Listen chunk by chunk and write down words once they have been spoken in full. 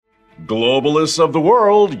Globalists of the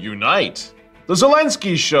world, unite! The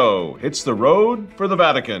Zelensky Show hits the road for the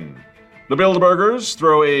Vatican. The Bilderbergers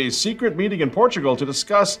throw a secret meeting in Portugal to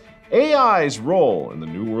discuss AI's role in the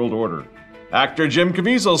New World Order. Actor Jim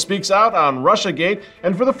Caviezel speaks out on Russiagate,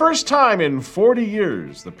 and for the first time in 40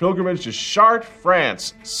 years, the pilgrimage to Chartres,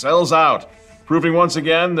 France sells out, proving once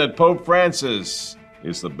again that Pope Francis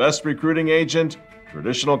is the best recruiting agent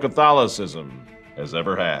traditional Catholicism has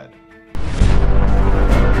ever had.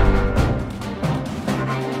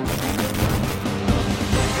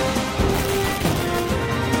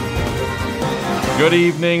 Good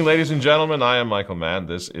evening, ladies and gentlemen. I am Michael Mann.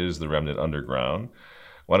 This is the Remnant Underground.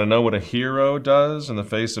 Want to know what a hero does in the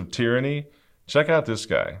face of tyranny? Check out this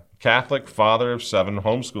guy. Catholic father of seven,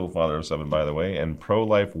 homeschool father of seven, by the way, and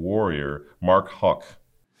pro-life warrior Mark Huck.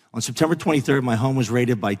 On September 23rd, my home was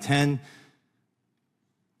raided by 10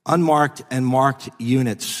 unmarked and marked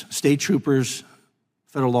units, state troopers,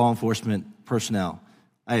 federal law enforcement personnel.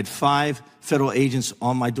 I had 5 federal agents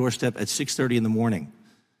on my doorstep at 6:30 in the morning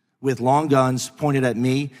with long guns pointed at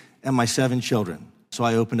me and my 7 children. So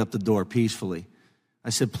I opened up the door peacefully.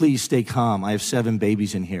 I said, please stay calm. I have 7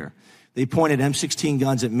 babies in here. They pointed M16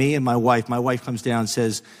 guns at me and my wife. My wife comes down and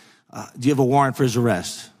says, do you have a warrant for his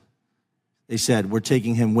arrest? They said, we're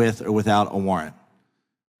taking him with or without a warrant.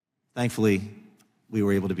 Thankfully, we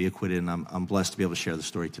were able to be acquitted, and I'm blessed to be able to share the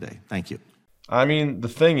story today. Thank you. I mean, the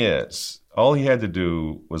thing is, all he had to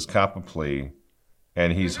do was cop a plea,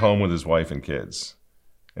 and he's home with his wife and kids.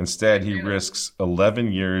 Instead, he risks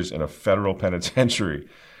 11 years in a federal penitentiary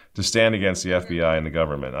to stand against the FBI and the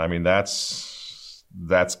government. I mean, that's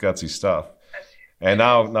gutsy stuff. And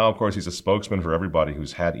now, of course, he's a spokesman for everybody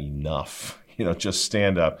who's had enough. You know, just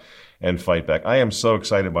stand up and fight back. I am so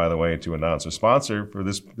excited, by the way, to announce a sponsor for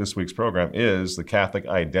this week's program is the Catholic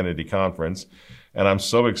Identity Conference. And I'm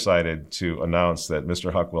so excited to announce that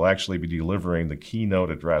Mr. Huck will actually be delivering the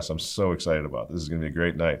keynote address. I'm so excited about this. This is going to be a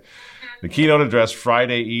great night. The keynote address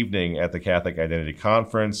Friday evening at the Catholic Identity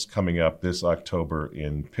Conference coming up this October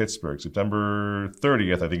in Pittsburgh. September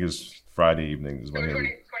 30th, I think, is Friday evening. Is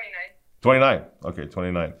when 29. Okay,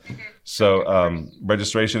 29. So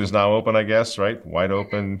registration is now open, I guess, right? Wide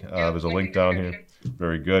open. There's a link down here.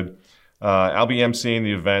 Very good. I'll be emceeing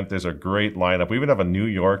the event. There's a great lineup. We even have a New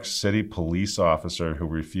York City police officer who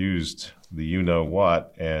refused the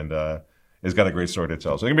you-know-what and has got a great story to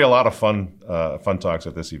tell. So there's going to be a lot of fun talks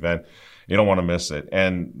at this event. You don't want to miss it.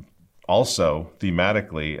 And also,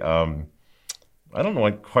 thematically, I don't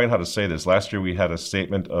know quite how to say this. Last year we had a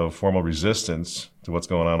statement of formal resistance to what's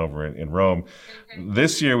going on over in Rome.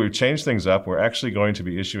 This year we've changed things up. We're actually going to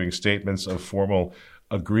be issuing statements of formal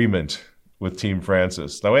agreement with Team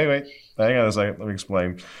Francis. Now, wait. Hang on a second. Let me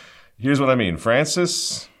explain. Here's what I mean.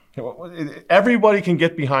 Francis, everybody can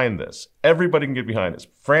get behind this. Everybody can get behind this.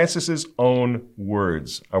 Francis's own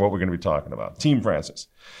words are what we're going to be talking about. Team Francis.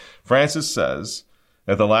 Francis says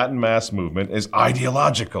that the Latin Mass movement is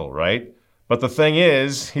ideological, right? But the thing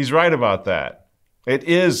is, he's right about that. It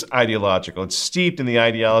is ideological. It's steeped in the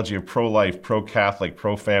ideology of pro-life, pro-Catholic,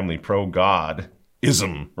 pro-family,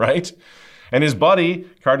 pro-God-ism, right? And his buddy,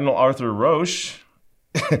 Cardinal Arthur Roche,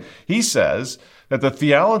 he says that the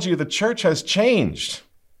theology of the church has changed,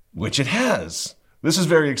 which it has. This is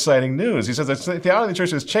very exciting news. He says that the theology of the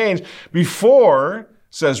church has changed. Before,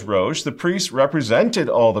 says Roche, the priest represented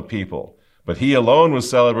all the people, but he alone was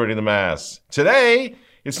celebrating the Mass. Today,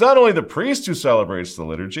 it's not only the priest who celebrates the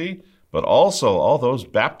liturgy, but also all those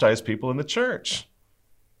baptized people in the church.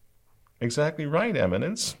 Exactly right,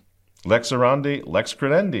 Eminence. Lex orandi, lex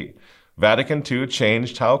credendi. Vatican II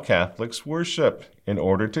changed how Catholics worship in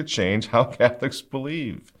order to change how Catholics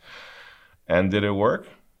believe. And did it work?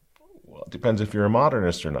 Well, it depends if you're a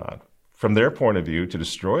modernist or not. From their point of view, to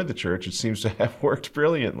destroy the church, it seems to have worked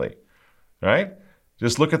brilliantly, right?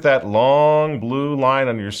 Just look at that long blue line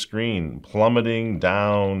on your screen, plummeting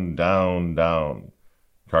down, down, down.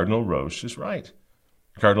 Cardinal Roche is right.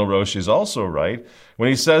 Cardinal Roche is also right when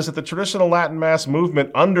he says that the traditional Latin Mass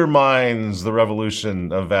movement undermines the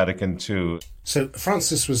revolution of Vatican II. So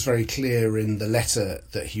Francis was very clear in the letter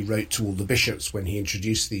that he wrote to all the bishops when he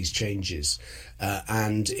introduced these changes.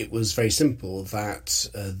 And it was very simple that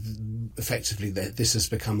effectively this has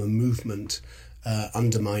become a movement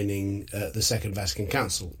undermining the Second Vatican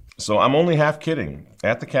Council. So I'm only half kidding.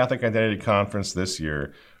 At the Catholic Identity Conference this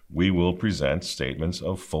year, we will present statements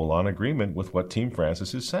of full-on agreement with what Team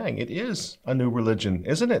Francis is saying. It is a new religion,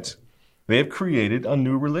 isn't it? They have created a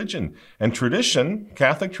new religion. And tradition,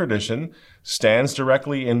 Catholic tradition, stands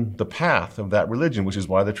directly in the path of that religion, which is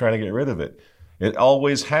why they're trying to get rid of it. It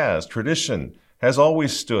always has. Tradition has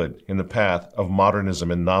always stood in the path of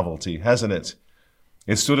modernism and novelty, hasn't it?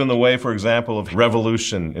 It stood in the way, for example, of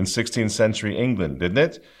revolution in 16th century England, didn't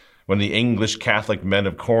it? When the English Catholic men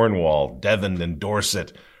of Cornwall, Devon, and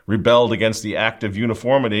Dorset rebelled against the Act of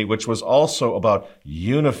Uniformity, which was also about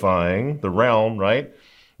unifying the realm, right?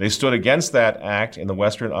 They stood against that act in the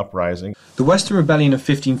Western Uprising. The Western Rebellion of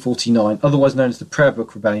 1549, otherwise known as the Prayer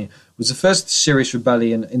Book Rebellion, was the first serious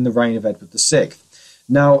rebellion in the reign of Edward VI.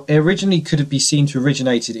 Now, it originally could be seen to have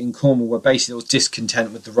originated in Cornwall, where basically there was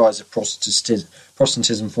discontent with the rise of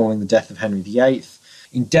Protestantism following the death of Henry VIII.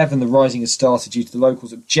 In Devon, the rising had started due to the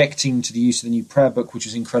locals objecting to the use of the new prayer book, which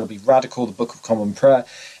was incredibly radical, the Book of Common Prayer,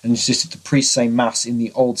 and insisted the priests say Mass in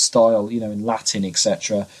the old style, in Latin,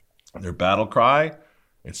 etc. Their battle cry,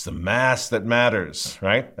 it's the Mass that matters,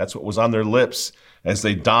 right? That's what was on their lips as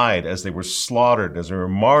they died, as they were slaughtered, as they were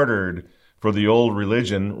martyred for the old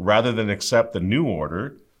religion, rather than accept the new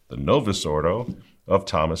order, the Novus Ordo, of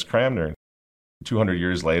Thomas Cranmer. 200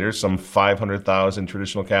 years later, some 500,000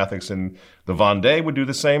 traditional Catholics in the Vendée would do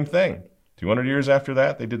the same thing. 200 years after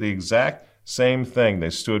that, they did the exact same thing. They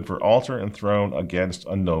stood for altar and throne against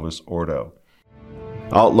a Novus Ordo.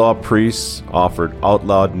 Outlaw priests offered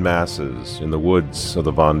outlawed masses in the woods of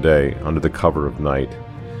the Vendée under the cover of night.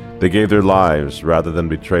 They gave their lives rather than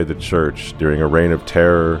betray the church during a reign of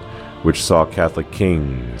terror which saw Catholic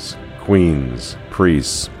kings, queens,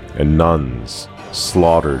 priests, and nuns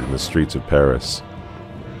slaughtered in the streets of Paris.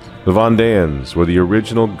 The Vendéans were the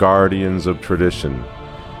original guardians of tradition,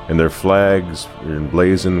 and their flags were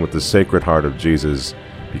emblazoned with the Sacred Heart of Jesus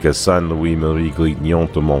because Saint Louis-Marie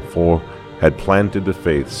Grignon de Montfort had planted the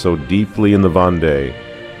faith so deeply in the Vendée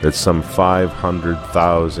that some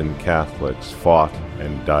 500,000 Catholics fought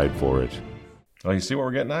and died for it. Oh, you see what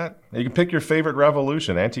we're getting at? You can pick your favorite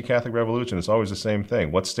revolution, anti-Catholic revolution. It's always the same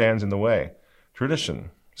thing. What stands in the way? Tradition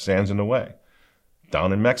stands in the way.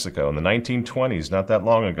 Down in Mexico in the 1920s, not that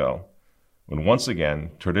long ago, when once again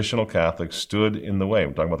traditional Catholics stood in the way.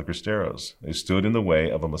 I'm talking about the Cristeros. They stood in the way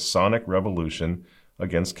of a Masonic revolution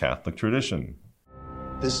against Catholic tradition.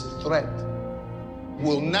 This threat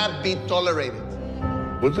will not be tolerated.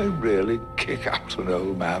 Would they really kick out an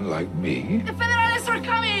old man like me? The Federalists are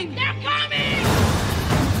coming! They're coming!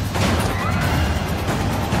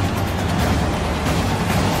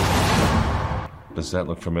 Does that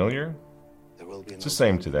look familiar? It's the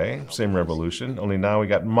same today, same revolution, only now we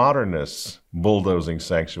got modernists bulldozing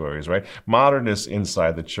sanctuaries, right? Modernists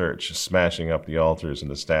inside the church, smashing up the altars and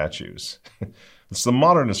the statues. It's the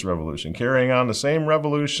modernist revolution, carrying on the same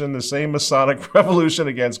revolution, the same Masonic revolution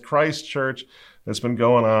against Christ's church that's been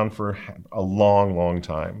going on for a long, long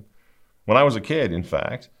time. When I was a kid, in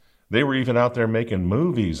fact, they were even out there making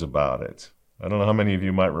movies about it. I don't know how many of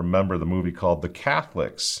you might remember the movie called The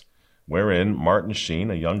Catholics, wherein Martin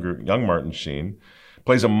Sheen, a young Martin Sheen,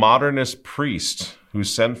 plays a modernist priest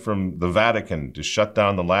who's sent from the Vatican to shut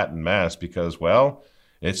down the Latin Mass because, well,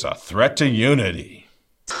 it's a threat to unity.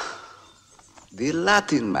 The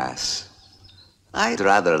Latin Mass. I'd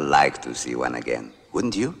rather like to see one again,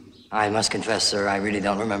 wouldn't you? I must confess, sir, I really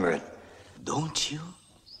don't remember it. Don't you?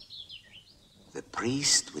 The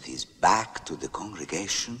priest with his back to the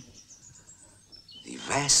congregation, the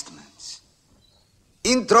vestments.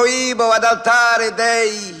 Introibo ad altare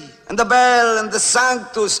Dei, and the bell and the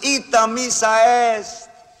Sanctus, ita missa est.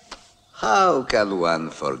 How can one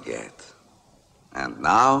forget? And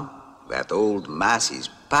now, that old Mass is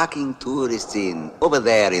packing tourists in over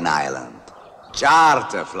there in Ireland.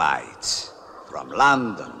 Charter flights from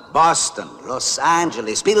London, Boston, Los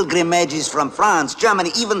Angeles, pilgrimages from France, Germany,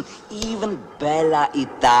 even Bella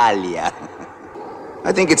Italia.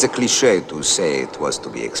 I think it's a cliché to say it was to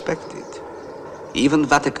be expected. Even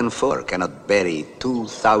Vatican IV cannot bury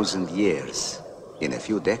 2,000 years in a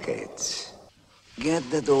few decades. Get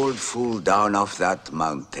that old fool down off that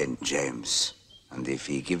mountain, James. And if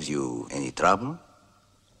he gives you any trouble,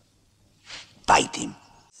 fight him.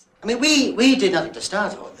 I mean, we did nothing to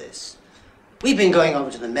start all this. We've been going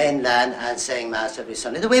over to the mainland and saying Mass every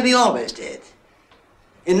Sunday the way we always did.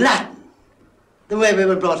 In Latin, the way we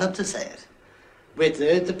were brought up to say it. With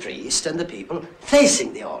the priest and the people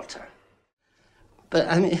facing the altar. But,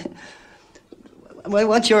 I mean,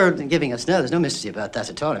 what you're giving us now, there's no mystery about that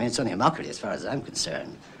at all. I mean, it's only a mockery as far as I'm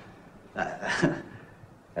concerned.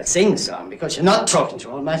 A sing-song, because you're not talking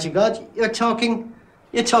to Almighty God, you're talking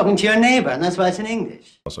to your neighbor, and that's why it's in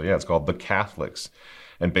English. So yeah, it's called The Catholics.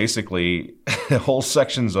 And basically, whole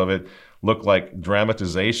sections of it look like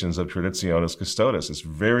dramatizations of Traditionis Custodes. It's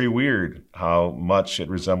very weird how much it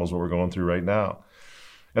resembles what we're going through right now.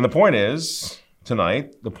 And the point is,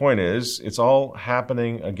 tonight. The point is, it's all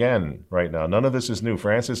happening again right now. None of this is new.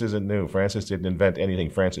 Francis isn't new. Francis didn't invent anything.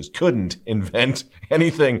 Francis couldn't invent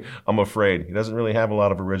anything, I'm afraid. He doesn't really have a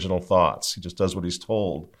lot of original thoughts. He just does what he's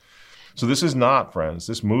told. So this is not, friends,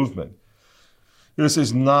 this movement. This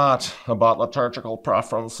is not about liturgical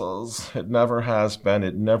preferences. It never has been.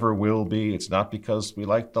 It never will be. It's not because we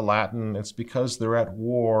like the Latin. It's because they're at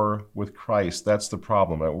war with Christ. That's the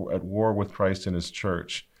problem, at war with Christ and his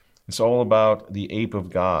church. It's all about the ape of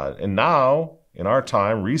God. And now, in our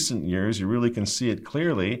time, recent years, you really can see it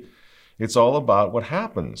clearly. It's all about what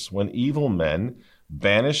happens when evil men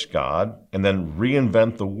banish God and then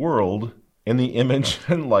reinvent the world in the image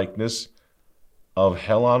and likeness of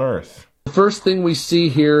hell on earth. The first thing we see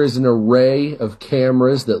here is an array of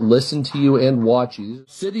cameras that listen to you and watch you.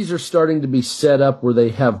 Cities are starting to be set up where they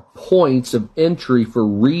have points of entry for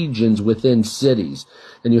regions within cities,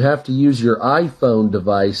 and you have to use your iPhone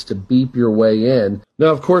device to beep your way in. Now,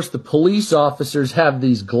 of course, the police officers have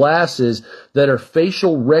these glasses that are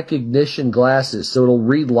facial recognition glasses, so it'll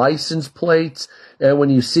read license plates, and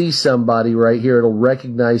when you see somebody right here, it'll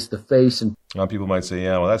recognize the face. And people might say,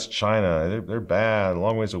 yeah, well, that's China. They're bad, a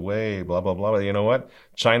long ways away, blah, blah, blah. But you know what?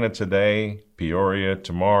 China today, Peoria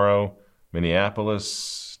tomorrow,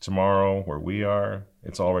 Minneapolis tomorrow, where we are,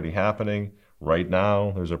 it's already happening. Right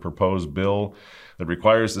now, there's a proposed bill that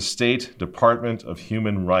requires the State Department of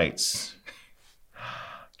Human Rights.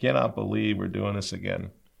 Cannot believe we're doing this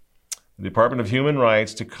again. The Department of Human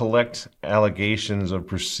Rights to collect allegations of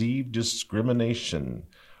perceived discrimination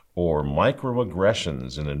or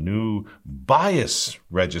microaggressions in a new bias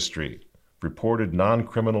registry, reported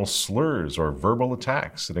non-criminal slurs or verbal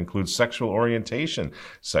attacks that include sexual orientation,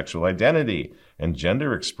 sexual identity, and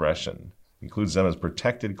gender expression. Includes them as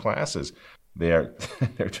protected classes. They're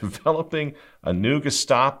developing a new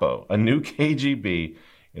Gestapo, a new KGB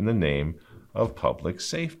in the name of public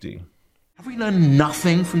safety. Have we learned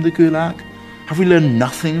nothing from the Gulag? Have we learned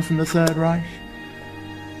nothing from the Third Reich?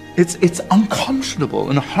 It's unconscionable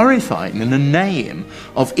and horrifying in the name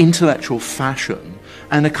of intellectual fashion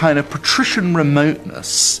and a kind of patrician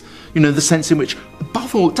remoteness, the sense in which,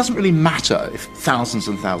 above all, it doesn't really matter if thousands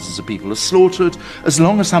and thousands of people are slaughtered, as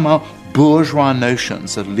long as somehow bourgeois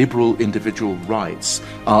notions of liberal individual rights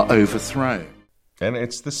are overthrown. And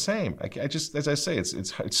it's the same. As I say,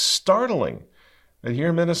 it's startling that here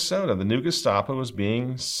in Minnesota, the new Gestapo is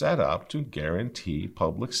being set up to guarantee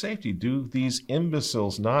public safety. Do these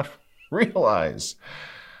imbeciles not realize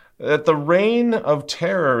that the reign of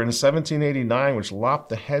terror in 1789, which lopped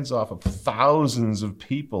the heads off of thousands of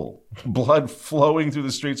people, blood flowing through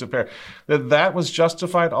the streets of Paris, that was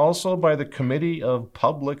justified also by the Committee of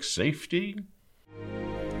Public Safety?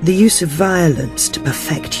 The use of violence to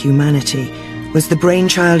perfect humanity was the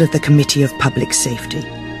brainchild of the Committee of Public Safety.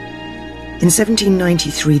 In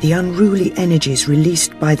 1793, the unruly energies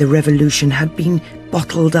released by the revolution had been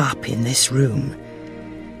bottled up in this room.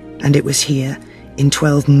 And it was here, in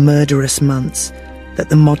 12 murderous months, that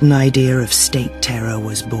the modern idea of state terror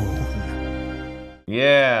was born.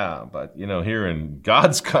 Yeah, but, here in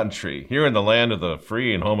God's country, here in the land of the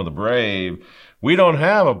free and home of the brave, we don't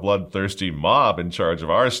have a bloodthirsty mob in charge of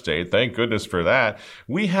our state. Thank goodness for that.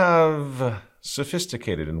 We have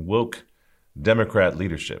sophisticated and woke Democrat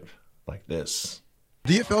leadership. Like this.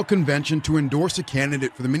 DFL convention to endorse a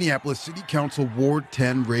candidate for the Minneapolis City Council Ward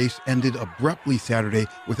 10 race ended abruptly Saturday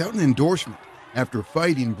without an endorsement after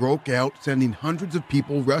fighting broke out, sending hundreds of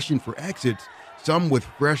people rushing for exits, some with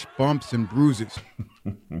fresh bumps and bruises.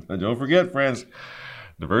 Don't forget, friends,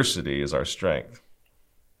 diversity is our strength.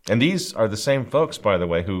 And these are the same folks, by the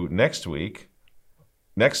way, who next week,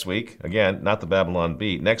 again, not the Babylon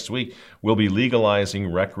Bee, next week we'll be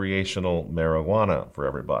legalizing recreational marijuana for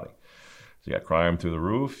everybody. So you got crime through the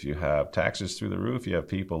roof, you have taxes through the roof, you have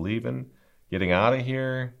people leaving, getting out of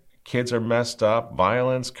here, kids are messed up,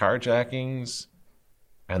 violence, carjackings.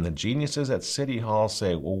 And the geniuses at City Hall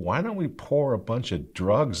say, well, why don't we pour a bunch of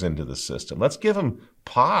drugs into the system? Let's give them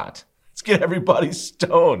pot. Let's get everybody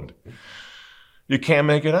stoned. You can't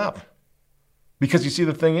make it up. Because you see,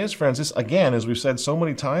 the thing is, friends, this, again, as we've said so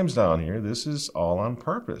many times down here, this is all on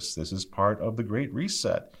purpose. This is part of the Great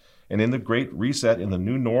Reset. And in the Great Reset, in the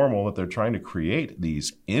new normal that they're trying to create,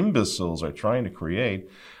 these imbeciles are trying to create,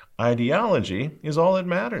 ideology is all that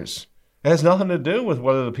matters. It has nothing to do with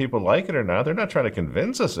whether the people like it or not. They're not trying to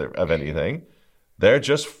convince us of anything. They're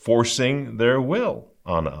just forcing their will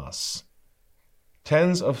on us.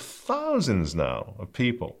 Tens of thousands now of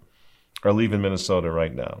people are leaving Minnesota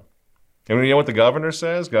right now. And you know what the governor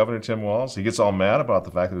says, Governor Tim Walz? He gets all mad about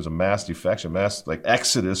the fact that there was a mass defection, mass like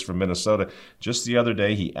exodus from Minnesota. Just the other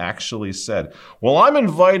day, he actually said, well, I'm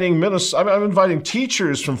inviting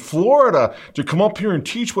teachers from Florida to come up here and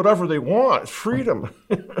teach whatever they want. Freedom.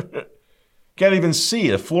 Can't even see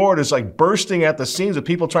it. Florida's like bursting at the seams of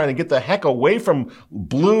people trying to get the heck away from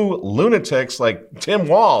blue lunatics like Tim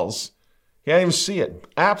Walz. Can't even see it.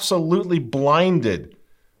 Absolutely blinded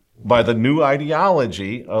by the new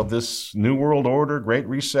ideology of this New World Order, Great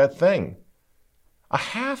Reset thing.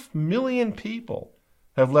 500,000 people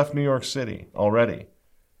have left New York City already.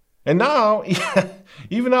 And now,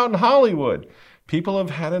 even out in Hollywood, people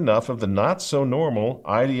have had enough of the not-so-normal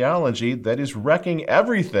ideology that is wrecking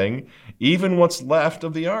everything, even what's left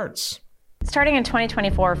of the arts. Starting in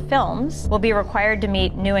 2024, films will be required to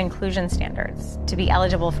meet new inclusion standards to be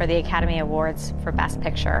eligible for the Academy Awards for Best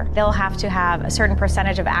Picture. They'll have to have a certain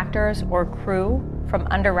percentage of actors or crew from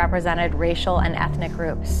underrepresented racial and ethnic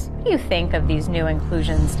groups. What do you think of these new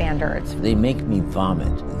inclusion standards? They make me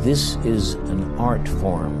vomit. This is an art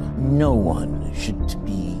form. No one should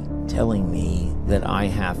be telling me that I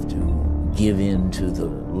have to give in to the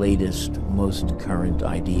latest, most current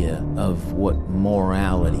idea of what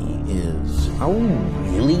morality is. Are we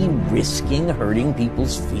really risking hurting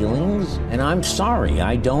people's feelings? And I'm sorry,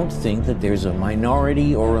 I don't think that there's a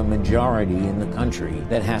minority or a majority in the country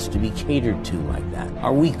that has to be catered to like that.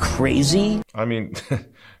 Are we crazy? I mean,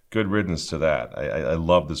 good riddance to that. I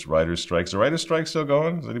love this writer's strike. Is the writer's strike still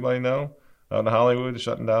going? Does anybody know? Out in Hollywood,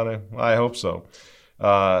 shutting down? I hope so.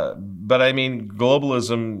 But I mean,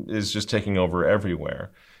 globalism is just taking over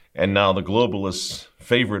everywhere. And now the globalists'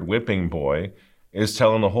 favorite whipping boy is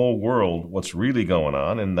telling the whole world what's really going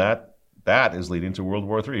on, and that is leading to World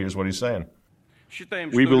War III. Here's what he's saying.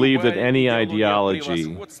 We believe that any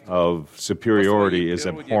ideology of superiority is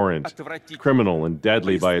abhorrent, criminal, and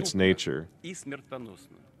deadly by its nature.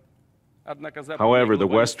 However, the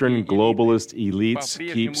Western globalist elites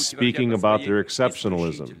keep speaking about their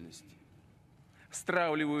exceptionalism,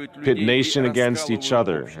 pit nation against each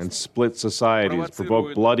other and split societies,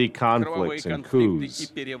 provoke bloody conflicts and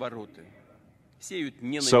coups,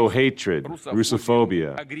 sow hatred,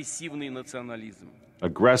 Russophobia,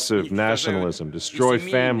 aggressive nationalism, destroy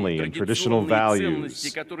family and traditional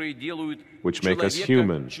values, which make us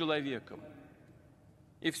human.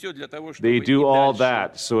 They do all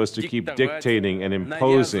that so as to keep dictating and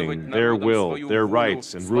imposing their will, their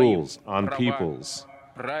rights and rules on peoples,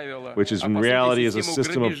 which is in reality is a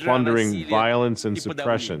system of plundering, violence, and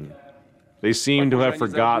suppression. They seem to have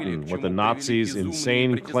forgotten what the Nazis'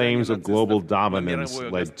 insane claims of global dominance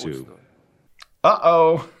led to.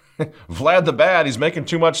 Uh-oh. Vlad the Bad, he's making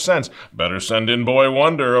too much sense. Better send in Boy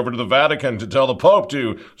Wonder over to the Vatican to tell the Pope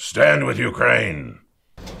to stand with Ukraine.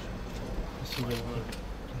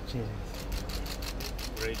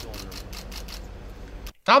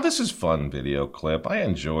 Now, this is a fun video clip. I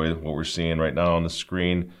enjoy what we're seeing right now on the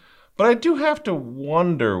screen. But I do have to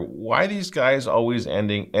wonder why these guys always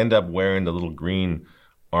end up wearing the little green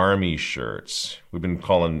army shirts. We've been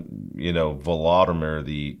calling, Volodymyr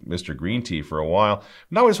the Mr. Green Tea for a while.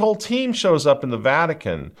 Now his whole team shows up in the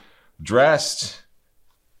Vatican dressed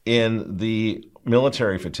in the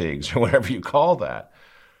military fatigues or whatever you call that.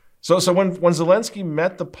 So when Zelensky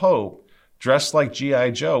met the Pope dressed like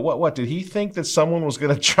G.I. Joe, what did he think that someone was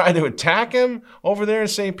going to try to attack him over there in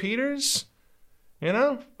St. Peter's? I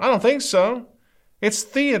don't think so. It's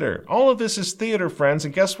theater. All of this is theater, friends.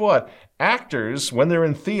 And guess what? Actors, when they're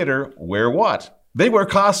in theater, wear what? They wear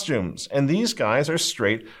costumes. And these guys are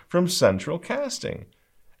straight from Central Casting.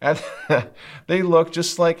 And they look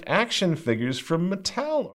just like action figures from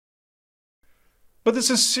Mattel. But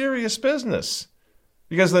this is serious business.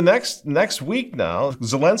 Because the next week now,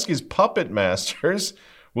 Zelensky's puppet masters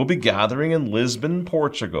will be gathering in Lisbon,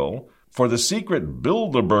 Portugal, for the secret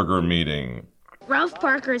Bilderberg meeting. Ralph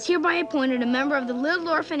Parker is hereby appointed a member of the Little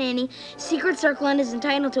Orphan Annie Secret Circle and is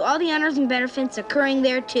entitled to all the honors and benefits occurring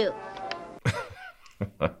there, too.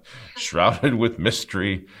 Shrouded with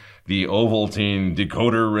mystery, the Ovaltine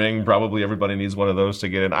decoder ring. Probably everybody needs one of those to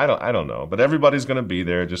get in. I don't know. But everybody's going to be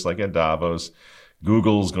there, just like at Davos.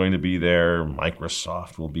 Google's going to be there.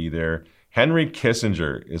 Microsoft will be there. Henry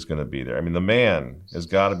Kissinger is going to be there. I mean, the man has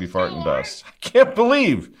got to be farting dust. I can't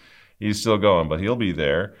believe he's still going, but he'll be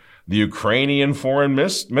there. The Ukrainian foreign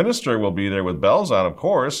minister will be there with bells on, of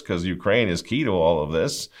course, because Ukraine is key to all of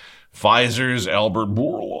this. Pfizer's Albert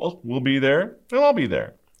Bourla will be there, and I'll be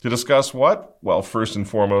there. To discuss what? Well, first and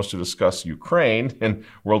foremost, to discuss Ukraine and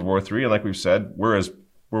World War III. And like we've said, we're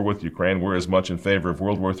with Ukraine. We're as much in favor of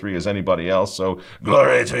World War III as anybody else. So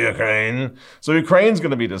glory to Ukraine. So Ukraine's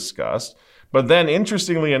going to be discussed. But then,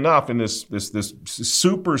 interestingly enough, in this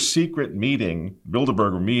super secret meeting,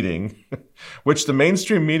 Bilderberg meeting, which the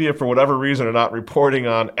mainstream media, for whatever reason, are not reporting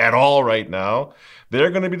on at all right now, they're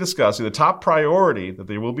going to be discussing, the top priority that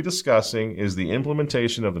they will be discussing is the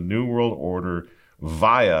implementation of the New World Order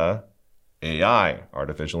via AI,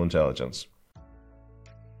 artificial intelligence.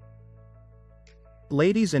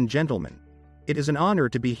 Ladies and gentlemen, it is an honor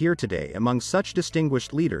to be here today among such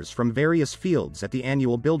distinguished leaders from various fields at the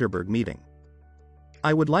annual Bilderberg meeting.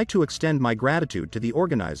 I would like to extend my gratitude to the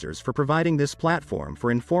organizers for providing this platform for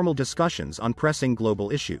informal discussions on pressing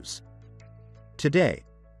global issues. Today,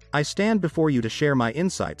 I stand before you to share my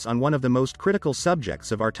insights on one of the most critical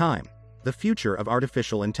subjects of our time, the future of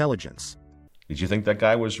artificial intelligence. Did you think that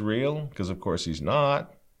guy was real? Because of course he's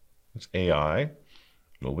not. It's AI.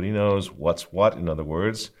 Nobody knows what's what, in other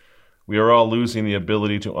words. We are all losing the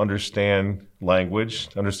ability to understand language,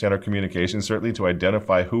 to understand our communication, certainly to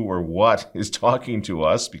identify who or what is talking to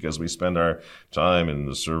us, because we spend our time in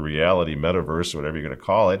the surreality metaverse, or whatever you're going to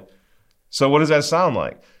call it. So what does that sound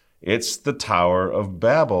like? It's the Tower of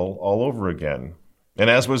Babel all over again. And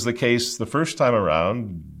as was the case the first time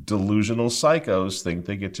around, delusional psychos think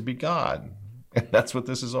they get to be God. And that's what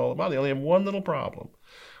this is all about. They only have one little problem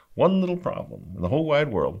in the whole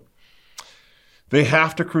wide world. They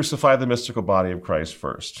have to crucify the mystical body of Christ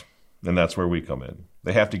first. And that's where we come in.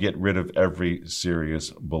 They have to get rid of every serious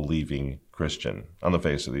believing Christian on the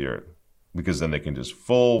face of the earth, because then they can just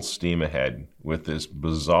full steam ahead with this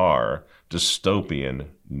bizarre, dystopian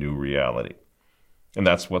new reality. And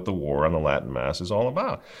that's what the war on the Latin Mass is all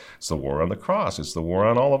about. It's the war on the cross. It's the war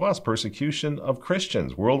on all of us. Persecution of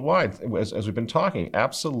Christians worldwide, as we've been talking,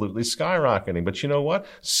 absolutely skyrocketing. But you know what?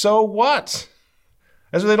 So what?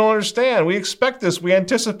 That's what they don't understand. We expect this. We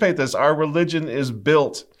anticipate this. Our religion is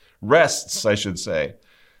built, rests, I should say,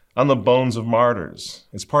 on the bones of martyrs.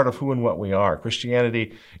 It's part of who and what we are.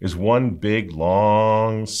 Christianity is one big,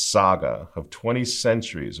 long saga of 20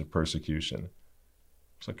 centuries of persecution.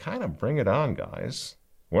 So kind of bring it on, guys.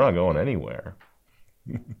 We're not going anywhere.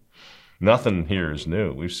 Nothing here is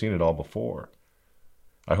new. We've seen it all before.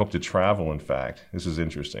 I hope to travel, in fact. This is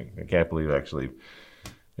interesting. I can't believe, actually,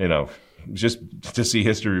 just to see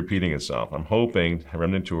history repeating itself. I'm hoping,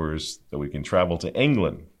 Remnant Tours, that we can travel to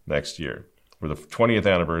England next year for the 20th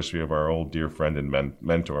anniversary of our old dear friend and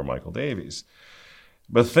mentor, Michael Davies.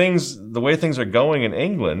 But the way things are going in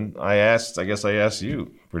England, I asked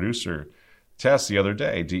you, producer Tess, the other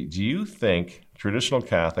day, do you think traditional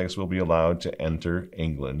Catholics will be allowed to enter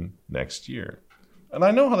England next year? And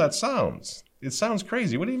I know how that sounds. It sounds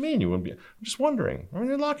crazy. What do you mean you wouldn't be? I'm just wondering.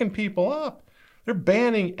 They're locking people up. They're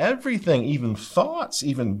banning everything, even thoughts,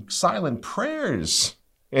 even silent prayers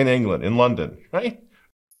in England, in London, right?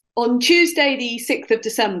 On Tuesday, the 6th of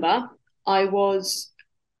December, I was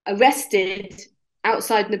arrested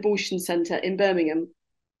outside an abortion centre in Birmingham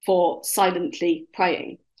for silently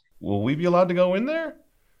praying. Will we be allowed to go in there?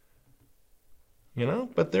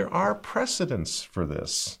 But there are precedents for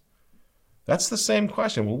this. That's the same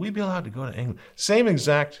question. Will we be allowed to go to England? Same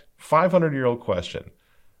exact 500-year-old question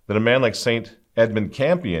that a man like St. Edmund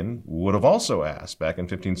Campion would have also asked back in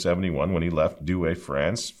 1571 when he left Douai,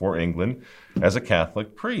 France, for England as a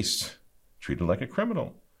Catholic priest, treated like a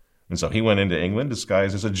criminal. And so he went into England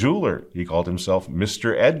disguised as a jeweler. He called himself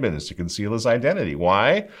Mr. Edmonds to conceal his identity.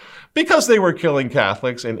 Why? Because they were killing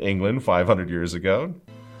Catholics in England 500 years ago.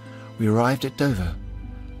 We arrived at Dover,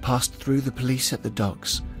 passed through the police at the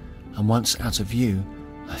docks, and once out of view,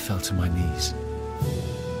 I fell to my knees.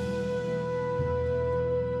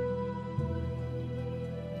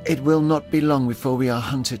 It will not be long before we are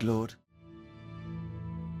hunted, Lord.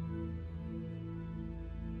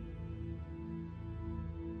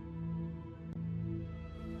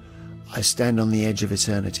 I stand on the edge of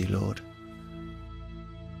eternity, Lord.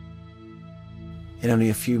 In only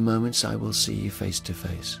a few moments I will see you face to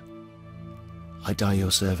face. I die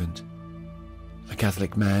your servant, a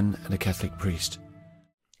Catholic man and a Catholic priest.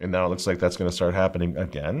 And now it looks like that's going to start happening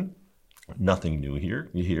again. Nothing new here,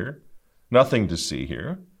 you hear? Nothing to see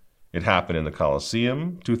here. It happened in the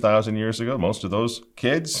Colosseum 2,000 years ago. Most of those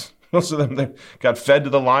kids, most of them that got fed to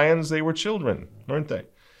the lions, they were children, weren't they?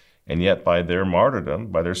 And yet by their martyrdom,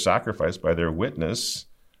 by their sacrifice, by their witness,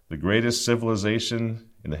 the greatest civilization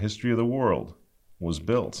in the history of the world was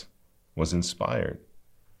built, was inspired.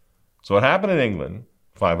 So it happened in England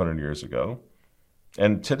 500 years ago.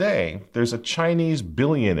 And today, there's a Chinese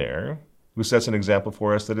billionaire who sets an example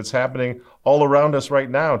for us that it's happening all around us right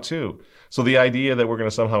now, too. So the idea that we're going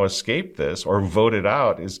to somehow escape this or vote it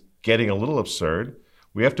out is getting a little absurd.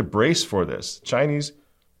 We have to brace for this. Chinese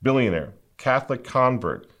billionaire, Catholic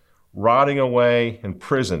convert, rotting away in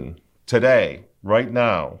prison today, right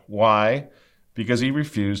now. Why? Because he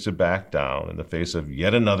refused to back down in the face of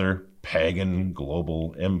yet another pagan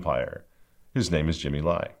global empire. His name is Jimmy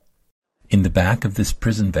Lai. In the back of this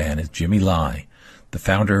prison van is Jimmy Lai, the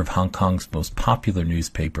founder of Hong Kong's most popular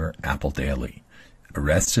newspaper, Apple Daily.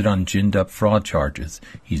 Arrested on ginned-up fraud charges,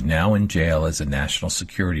 he's now in jail as a national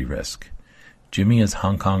security risk. Jimmy is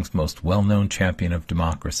Hong Kong's most well-known champion of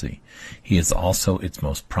democracy. He is also its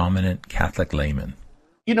most prominent Catholic layman.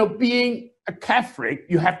 Being a Catholic,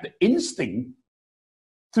 you have the instinct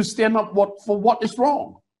to stand up for what is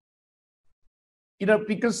wrong.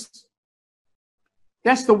 Because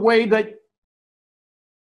that's the way that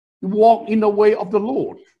you walk in the way of the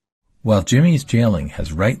Lord. While Jimmy's jailing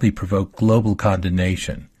has rightly provoked global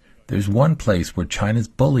condemnation, there's one place where China's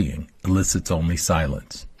bullying elicits only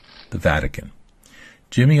silence: the Vatican.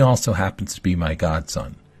 Jimmy also happens to be my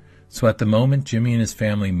godson, so at the moment Jimmy and his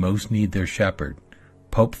family most need their shepherd,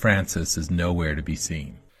 Pope Francis is nowhere to be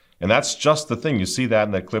seen. And that's just the thing. You see that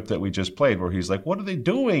in that clip that we just played where he's like, what are they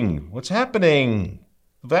doing? What's happening?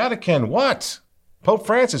 The Vatican, what? Pope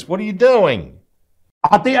Francis, what are you doing?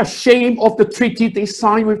 Are they ashamed of the treaty they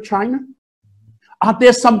signed with China? Are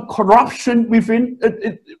there some corruption within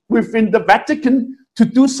the Vatican to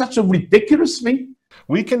do such a ridiculous thing?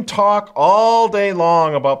 We can talk all day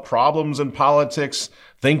long about problems in politics,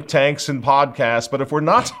 think tanks and podcasts, but if we're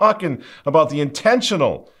not talking about the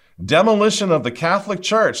intentional demolition of the Catholic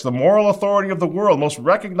Church, the moral authority of the world, most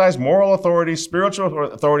recognized moral authority, spiritual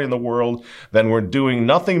authority in the world, then we're doing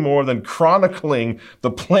nothing more than chronicling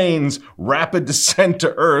the plane's rapid descent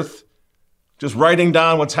to Earth, just writing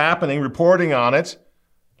down what's happening, reporting on it,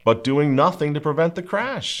 but doing nothing to prevent the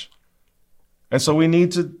crash. And so we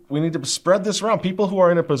need to spread this around. People who are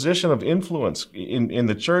in a position of influence in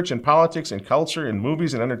the church, in politics, in culture, in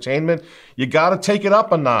movies and entertainment, you got to take it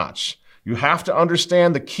up a notch. You have to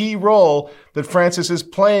understand the key role that Francis is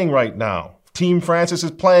playing right now. Team Francis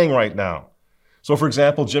is playing right now. So, for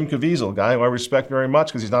example, Jim Caviezel, a guy who I respect very much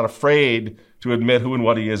because he's not afraid to admit who and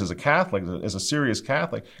what he is as a Catholic, as a serious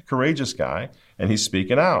Catholic, courageous guy, and he's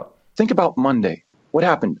speaking out. Think about Monday. What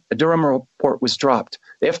happened? A Durham report was dropped.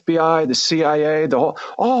 The FBI, the CIA,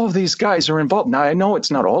 all of these guys are involved. Now, I know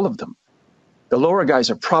it's not all of them. The lower guys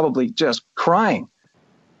are probably just crying.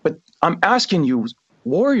 But I'm asking you,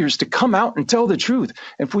 warriors, to come out and tell the truth.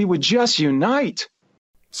 If we would just unite.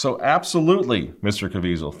 So absolutely, Mr.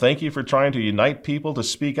 Caviezel. Thank you for trying to unite people to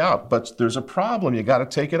speak out. But there's a problem. You got to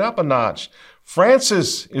take it up a notch.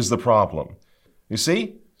 Francis is the problem. You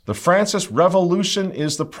see? The Francis Revolution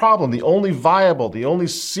is the problem. The only viable, the only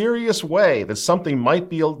serious way that something might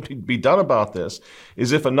be done about this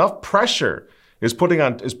is if enough pressure is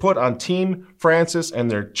put on Team Francis and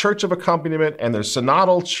their Church of Accompaniment and their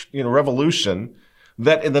synodal revolution,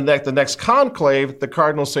 that in the next conclave, the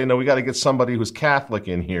cardinals say, no, we got to get somebody who's Catholic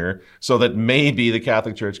in here so that maybe the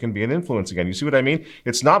Catholic Church can be an influence again. You see what I mean?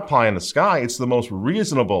 It's not pie in the sky. It's the most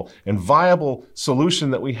reasonable and viable solution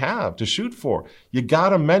that we have to shoot for. You got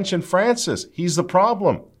to mention Francis. He's the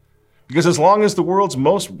problem. Because as long as the world's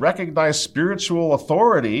most recognized spiritual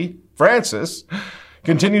authority, Francis,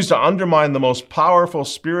 continues to undermine the most powerful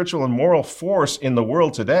spiritual and moral force in the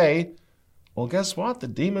world today, well, guess what? The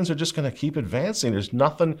demons are just going to keep advancing. There's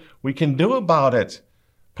nothing we can do about it.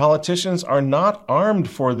 Politicians are not armed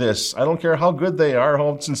for this. I don't care how good they are,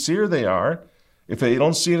 how sincere they are. If they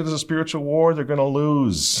don't see it as a spiritual war, they're going to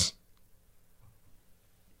lose.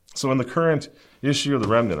 So in the current issue of The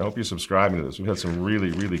Remnant, I hope you're subscribing to this. We've had some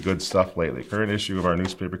really, really good stuff lately. Current issue of our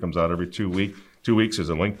newspaper comes out every 2 weeks. 2 weeks. There's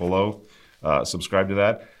a link below. Subscribe to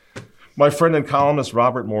that. My friend and columnist,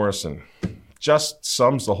 Robert Morrison, just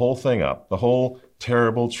sums the whole thing up, the whole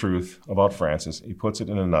terrible truth about Francis. He puts it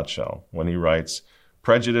in a nutshell when he writes,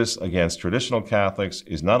 prejudice against traditional Catholics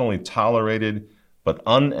is not only tolerated, but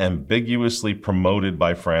unambiguously promoted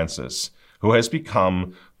by Francis, who has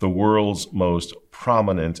become the world's most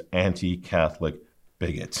prominent anti-Catholic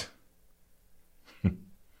bigot. You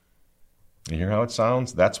hear how it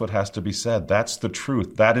sounds? That's what has to be said. That's the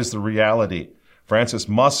truth. That is the reality. Francis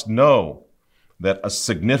must know that a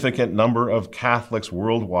significant number of Catholics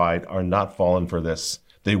worldwide are not fallen for this.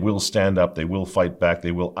 They will stand up. They will fight back.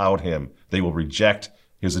 They will out him. They will reject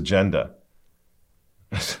his agenda.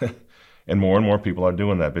 And more people are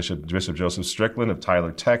doing that. Bishop Joseph Strickland of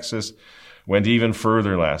Tyler, Texas, went even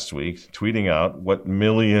further last week, tweeting out what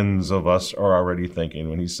millions of us are already thinking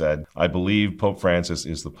when he said, I believe Pope Francis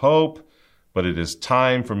is the Pope, but it is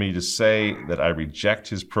time for me to say that I reject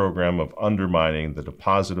his program of undermining the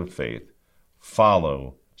deposit of faith.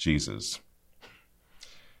 Follow Jesus.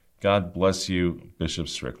 God bless you, Bishop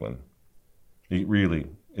Strickland.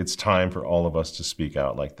 It's time for all of us to speak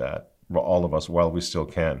out like that. all of us while we still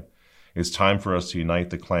can. It's time for us to unite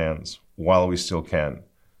the clans while we still can.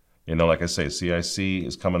 You know, like I say, CIC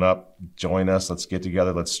is coming up. Join us. Let's get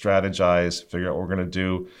together. Let's strategize, figure out what we're going to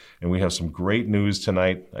do. And we have some great news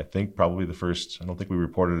tonight. I think probably the first, I don't think we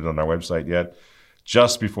reported it on our website yet.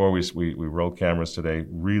 Just before we roll cameras today,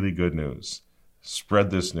 really good news.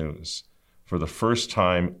 Spread this news. For the first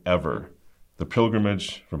time ever, the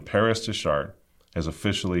pilgrimage from Paris to Chartres has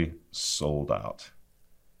officially sold out.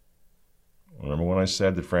 Remember when I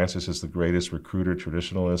said that Francis is the greatest recruiter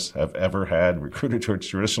traditionalists have ever had, recruiter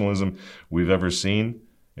traditionalism we've ever seen?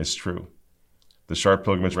 It's true. The Chartres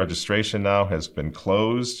pilgrimage registration now has been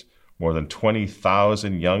closed. More than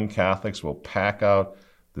 20,000 young Catholics will pack out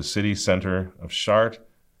the city center of Chartres,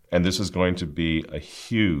 and this is going to be a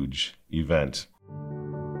huge event.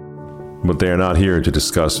 But they are not here to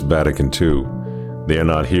discuss Vatican II. They are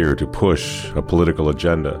not here to push a political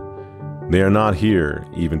agenda. They are not here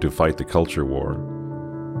even to fight the culture war.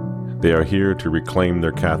 They are here to reclaim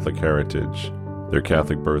their Catholic heritage, their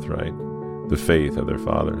Catholic birthright, the faith of their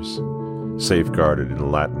fathers, safeguarded in the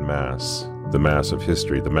Latin Mass, the Mass of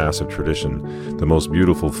history, the Mass of tradition, the most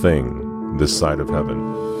beautiful thing this side of heaven.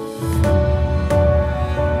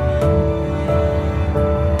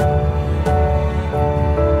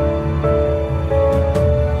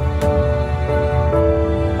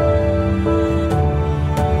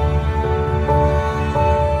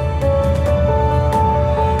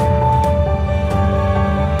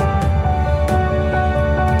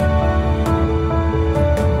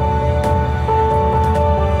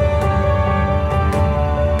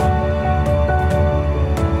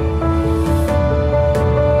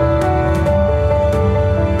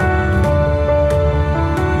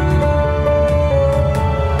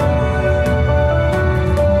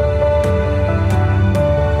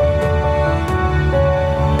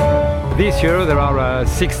 This year there are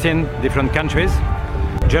 16 different countries: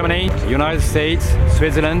 Germany, United States,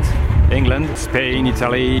 Switzerland, England, Spain,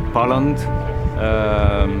 Italy, Poland,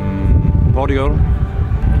 Portugal.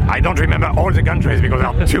 I don't remember all the countries because there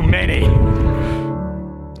are too many.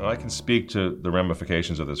 I can speak to the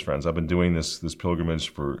ramifications of this, friends. I've been doing this pilgrimage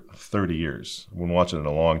for 30 years. I've been watching it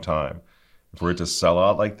a long time. For it to sell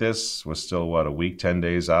out like this was still, a week, 10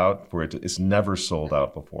 days out? It's never sold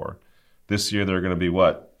out before. This year, there are going to be,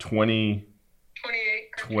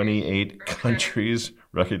 28 countries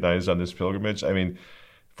recognized on this pilgrimage. I mean,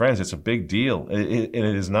 friends, it's a big deal. And it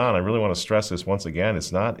is not. I really want to stress this once again.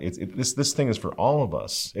 It's not. This thing is for all of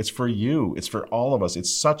us. It's for you. It's for all of us.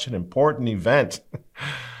 It's such an important event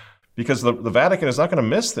because the Vatican is not going to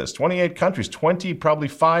miss this. 28 countries, probably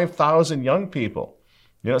 5,000 young people.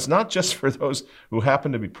 You know, it's not just for those who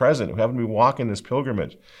happen to be present, who happen to be walking this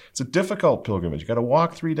pilgrimage. It's a difficult pilgrimage. You got to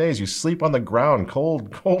walk 3 days. You sleep on the ground,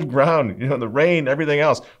 cold ground, the rain, everything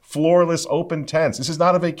else, floorless, open tents. This is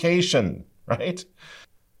not a vacation, right?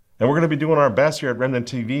 And we're going to be doing our best here at Remnant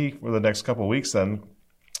TV for the next couple of weeks then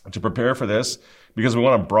to prepare for this because we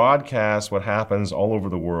want to broadcast what happens all over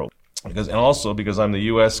the world. Because I'm the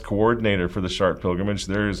U.S. coordinator for the Chartres pilgrimage,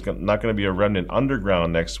 there is not going to be a Remnant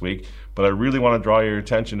Underground next week, but I really want to draw your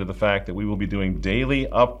attention to the fact that we will be doing daily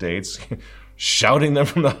updates, shouting them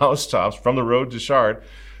from the housetops, from the road to Chartres,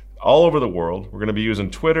 all over the world. We're going to be using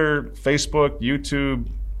Twitter, Facebook, YouTube,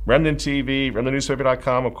 Remnant TV,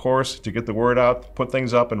 remnantnewspaper.com, of course, to get the word out, put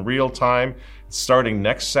things up in real time, starting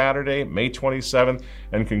next Saturday, May 27th,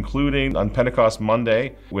 and concluding on Pentecost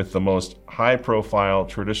Monday with the most high-profile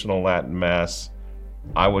traditional Latin Mass,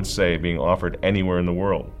 I would say, being offered anywhere in the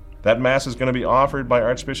world. That Mass is going to be offered by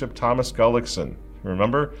Archbishop Thomas Gullickson.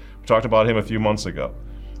 Remember? We talked about him a few months ago.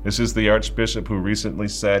 This is the Archbishop who recently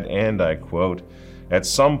said, and I quote, "At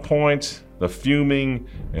some point, the fuming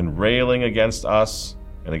and railing against us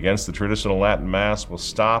and against the traditional Latin Mass will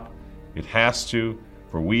stop. It has to,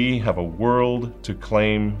 for we have a world to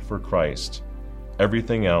claim for Christ.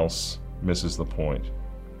 Everything else misses the point."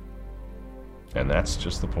 And that's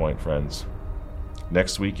just the point, friends.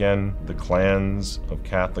 Next weekend, the clans of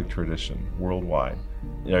Catholic tradition worldwide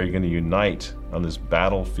are going to unite on this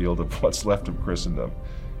battlefield of what's left of Christendom.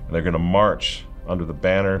 And they're going to march under the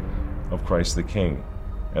banner of Christ the King.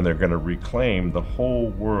 And they're going to reclaim the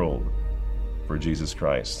whole world for Jesus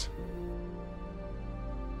Christ.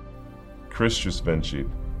 Christus vincit,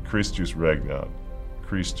 Christus regnat,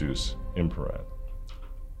 Christus imperat.